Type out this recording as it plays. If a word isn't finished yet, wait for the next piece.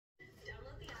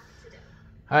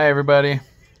Hi everybody,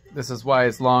 this is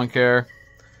Wise Lawn Care.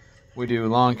 We do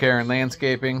lawn care and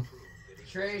landscaping,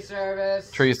 tree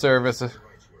service,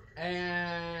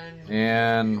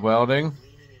 and welding,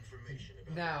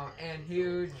 and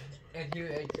huge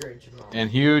acreage mowing. And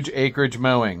huge acreage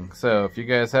mowing. So if you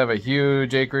guys have a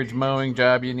huge acreage mowing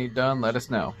job you need done, let us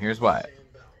know. Here's Wyatt.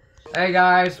 Hey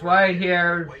guys, Wyatt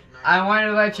here. I wanted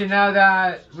to let you know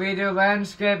that we do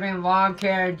landscaping, lawn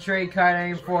care, and tree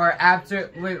cutting for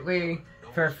absolutely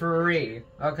for free,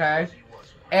 okay?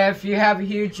 If you have a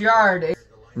huge yard...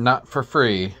 Not for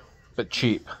free, but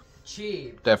cheap.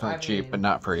 Cheap. Definitely cheap, but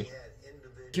not free.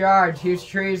 Yard, huge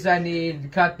trees that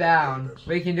need cut down.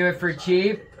 We can do it for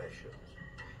cheap.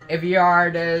 If your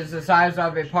yard is the size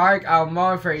of a park, I'll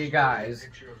mow it for you guys.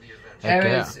 Heck If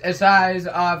yeah. it's the size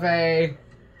of a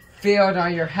field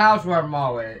on your house, we'll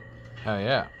mow it. Oh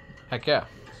yeah. Heck yeah.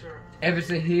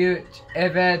 If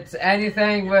it's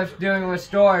anything with doing with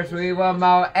stores, we will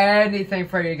mow anything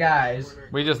for you guys.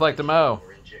 We just like to mow.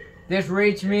 Just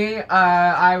reach me.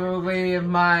 I will leave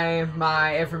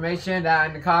my information down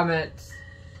in the comments.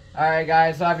 Alright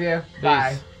guys, love you. Peace.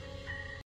 Bye.